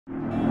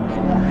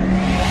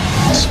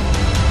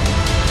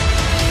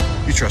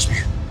You trust me?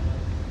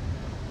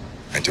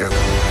 I do.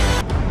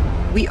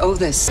 We owe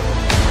this.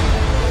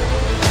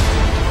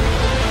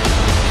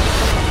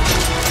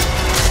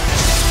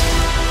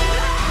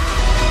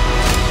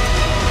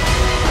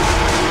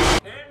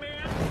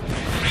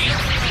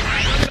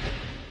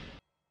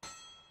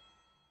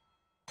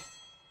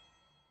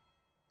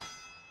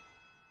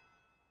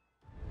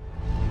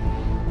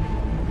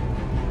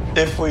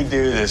 If we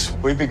do this,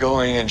 we'd be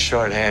going in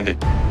short-handed.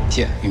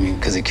 Yeah, you mean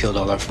because he killed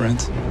all our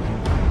friends?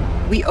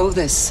 We owe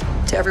this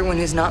to everyone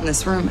who's not in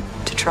this room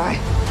to try.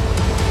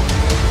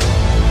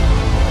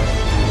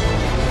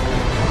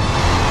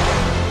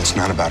 It's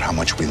not about how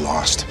much we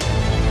lost.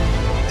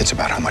 It's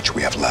about how much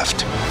we have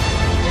left.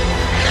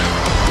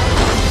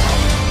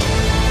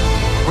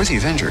 We're the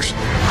Avengers.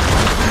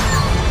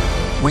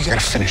 We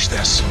gotta finish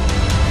this.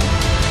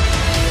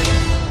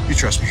 You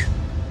trust me?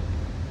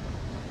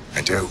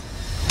 I do.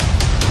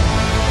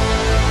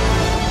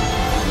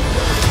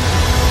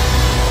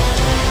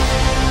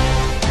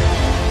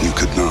 You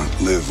could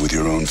not live with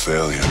your own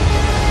failure.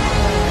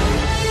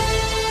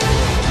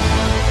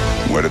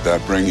 Where did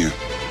that bring you?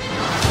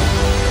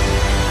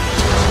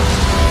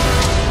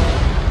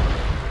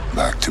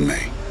 Back to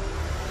me.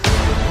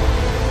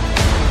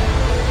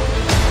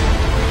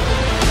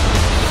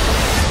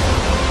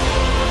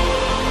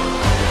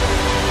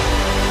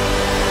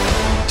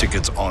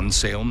 Tickets on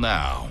sale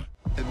now.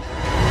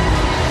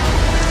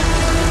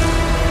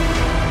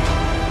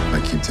 I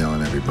keep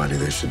telling everybody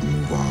they should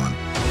move on.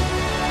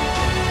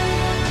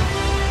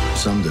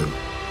 Some do,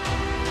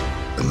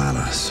 but not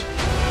us.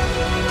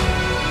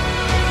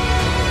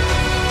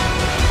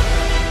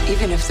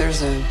 Even if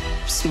there's a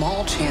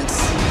small chance,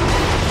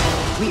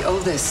 we owe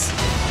this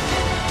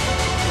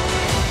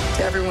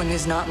to everyone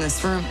who's not in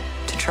this room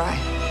to try.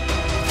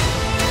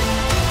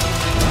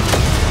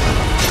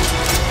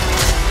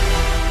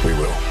 We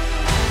will.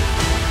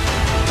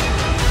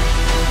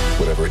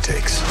 Whatever it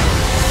takes.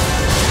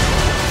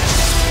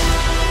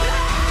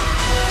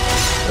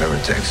 Whatever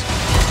it takes.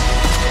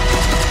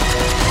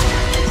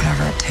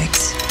 Whatever it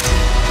takes.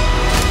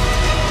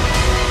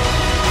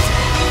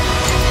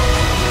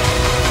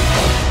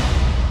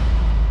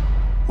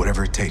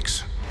 Whatever it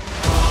takes.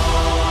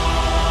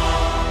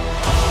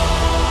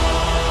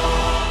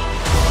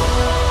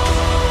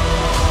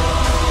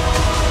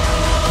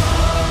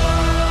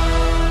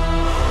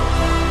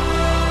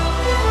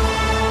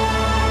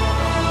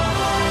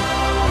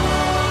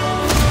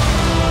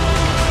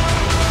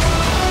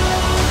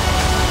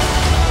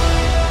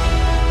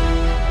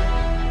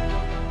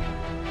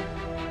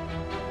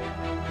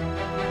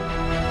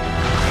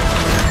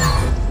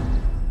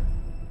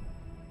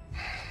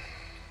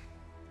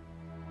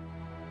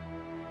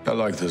 I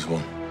like this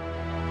one.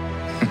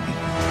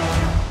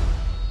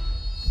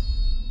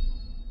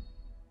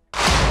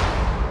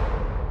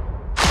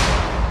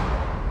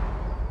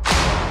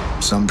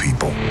 Some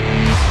people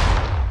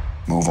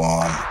move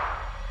on,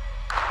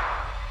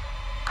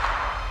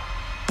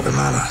 but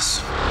not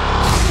us.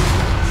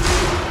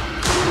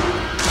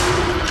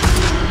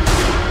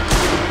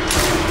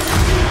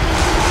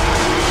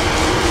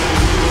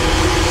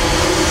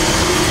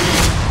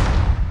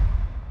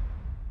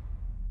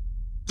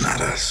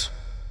 Not us.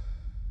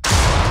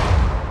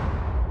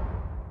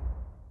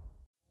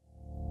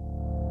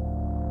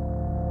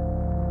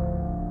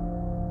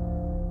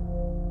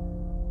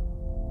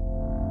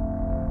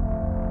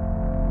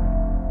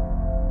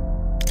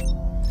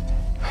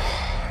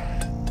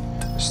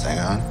 Stay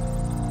on.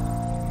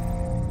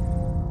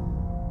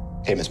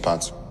 Hey, Miss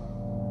Potts.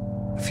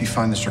 If you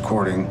find this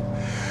recording,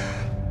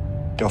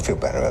 don't feel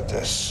bad about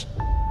this.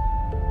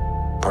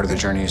 Part of the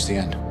journey is the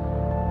end.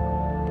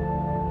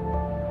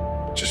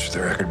 Just for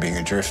the record, being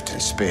adrift in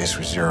space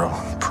with zero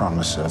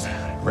promise of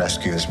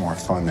rescue is more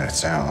fun than it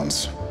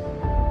sounds.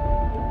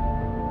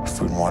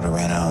 Food and water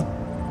ran out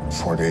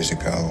 4 days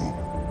ago.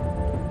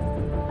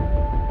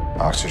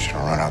 Oxygen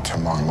will run out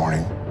tomorrow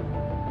morning.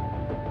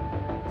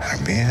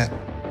 That'll be it.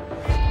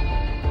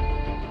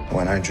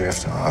 When I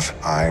drift off,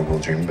 I will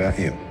dream about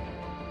you.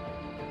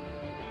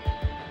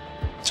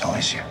 It's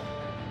always you.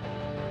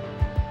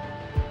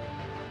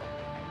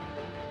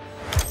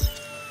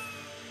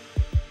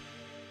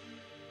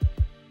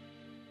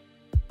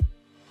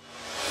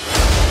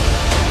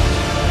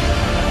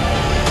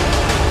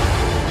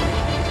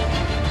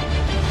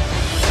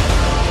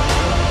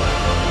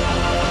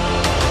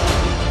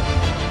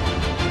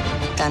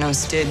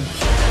 Thanos did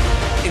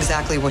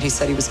exactly what he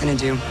said he was going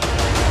to do.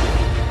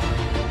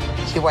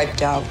 He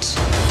wiped out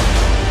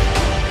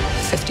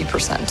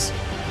 50%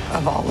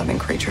 of all living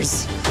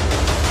creatures.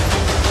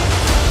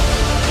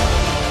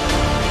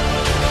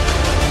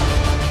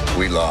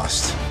 We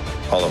lost,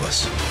 all of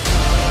us.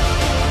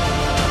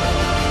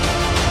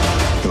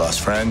 We lost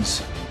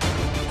friends.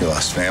 We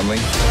lost family.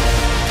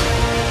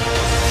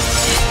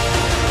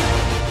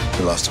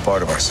 We lost a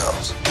part of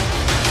ourselves.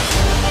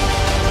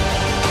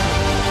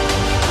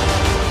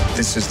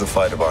 This is the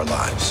fight of our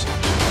lives.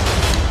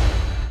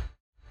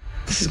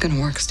 This is gonna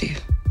work,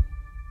 Steve.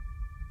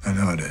 I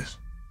know it is.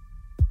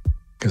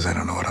 Because I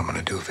don't know what I'm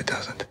gonna do if it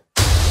doesn't.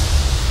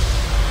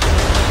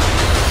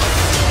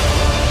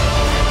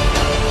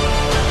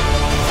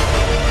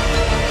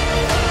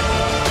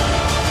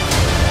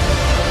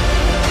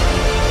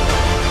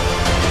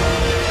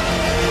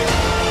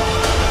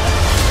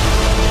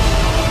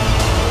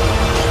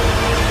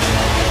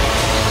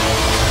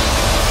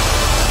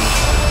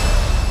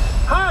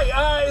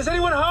 Hi, is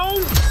anyone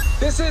home?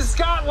 This is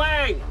Scott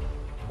Lang.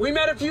 We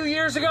met a few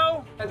years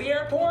ago at the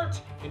airport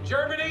in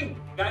Germany.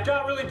 I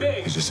got really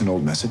big. Is this an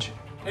old message?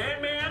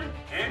 Ant-Man,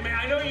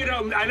 I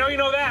know you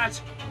know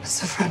that. It's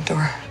the front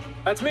door.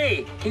 That's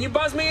me. Can you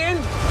buzz me in?